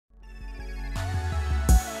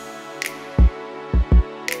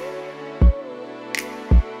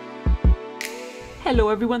Hello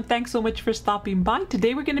everyone, thanks so much for stopping by.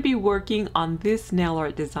 Today we're going to be working on this nail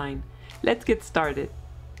art design. Let's get started.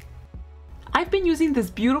 I've been using this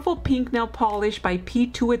beautiful pink nail polish by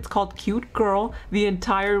P2, it's called Cute Girl, the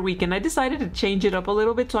entire week, and I decided to change it up a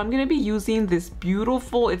little bit, so I'm going to be using this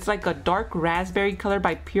beautiful, it's like a dark raspberry color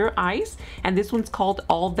by Pure Ice, and this one's called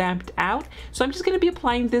All Vamped Out. So I'm just going to be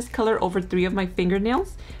applying this color over 3 of my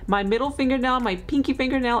fingernails, my middle fingernail, my pinky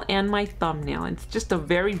fingernail, and my thumbnail. It's just a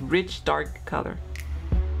very rich dark color.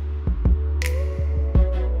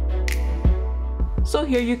 So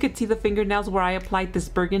here you could see the fingernails where I applied this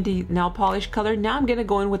burgundy nail polish color. Now I'm going to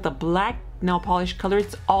go in with a black nail polish color.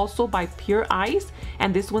 It's also by Pure Ice,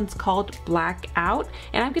 and this one's called Black Out.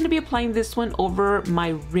 And I'm going to be applying this one over my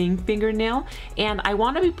ring fingernail. And I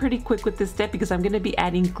want to be pretty quick with this step because I'm going to be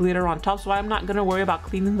adding glitter on top. So I'm not going to worry about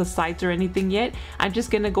cleaning the sides or anything yet. I'm just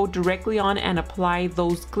going to go directly on and apply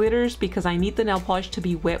those glitters because I need the nail polish to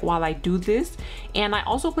be wet while I do this. And I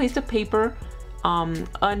also placed a paper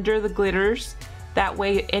under the glitters. That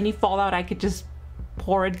way any fallout I could just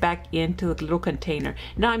pour it back into the little container.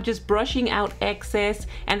 Now I'm just brushing out excess,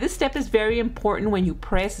 and this step is very important when you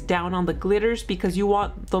press down on the glitters because you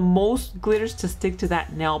want the most glitters to stick to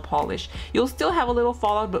that nail polish. You'll still have a little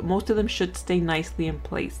fallout, but most of them should stay nicely in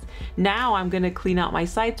place. Now I'm going to clean out my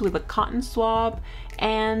sides with a cotton swab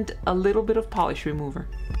and a little bit of polish remover.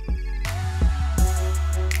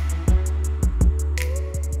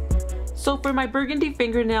 So for my burgundy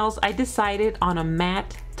fingernails, I decided on a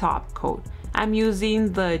matte top coat. I'm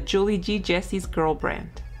using the Julie G. Jessie's Girl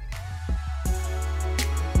brand.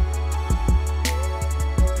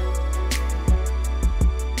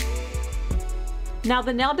 Now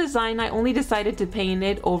the nail design, I only decided to paint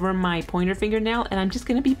it over my pointer fingernail, and I'm just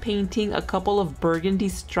going to be painting a couple of burgundy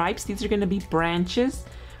stripes. These are going to be branches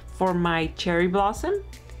for my cherry blossom.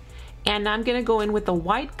 And I'm going to go in with a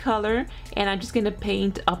white color, and I'm just going to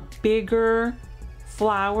paint a bigger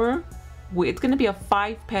flower. It's going to be a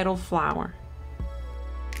 5-petal flower.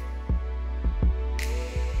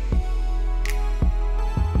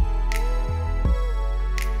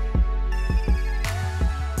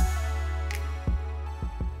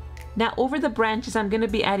 Now over the branches, I'm going to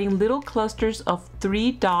be adding little clusters of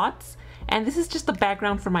 3 dots. And this is just the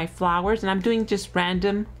background for my flowers, and I'm doing just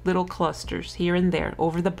random little clusters here and there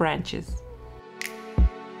over the branches.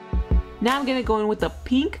 Now I'm going to go in with a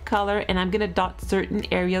pink color, and I'm going to dot certain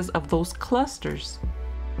areas of those clusters.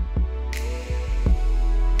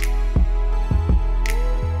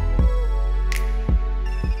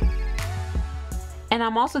 And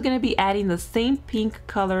I'm also going to be adding the same pink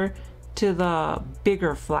color to the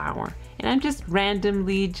bigger flower. And I'm just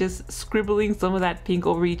randomly just scribbling some of that pink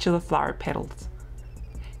over each of the flower petals.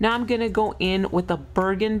 Now I'm going to go in with a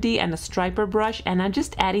burgundy and a striper brush, and I'm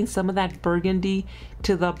just adding some of that burgundy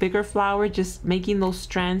to the bigger flower, just making those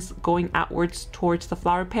strands going outwards towards the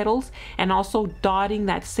flower petals, and also dotting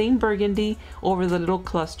that same burgundy over the little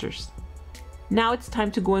clusters. Now it's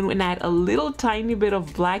time to go in and add a little tiny bit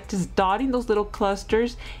of black, just dotting those little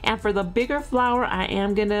clusters. And for the bigger flower, I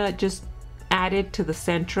am going to just add it to the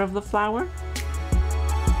center of the flower.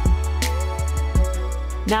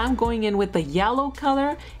 Now I'm going in with the yellow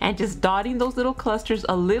color and just dotting those little clusters,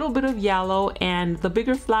 a little bit of yellow, and the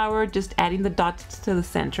bigger flower just adding the dots to the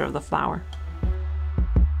center of the flower.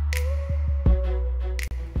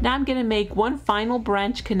 Now I'm going to make one final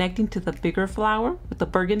branch connecting to the bigger flower with the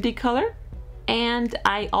burgundy color, and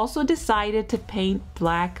I also decided to paint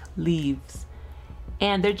black leaves,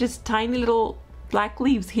 and they're just tiny little black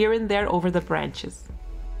leaves here and there over the branches.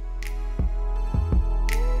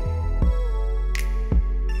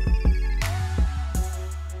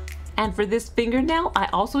 And for this fingernail, I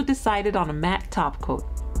also decided on a matte top coat.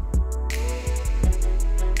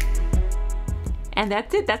 And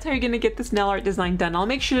that's it. That's how you're going to get this nail art design done. I'll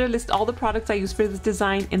make sure to list all the products I use for this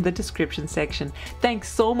design in the description section. Thanks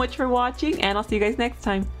so much for watching, and I'll see you guys next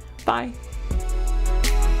time. Bye.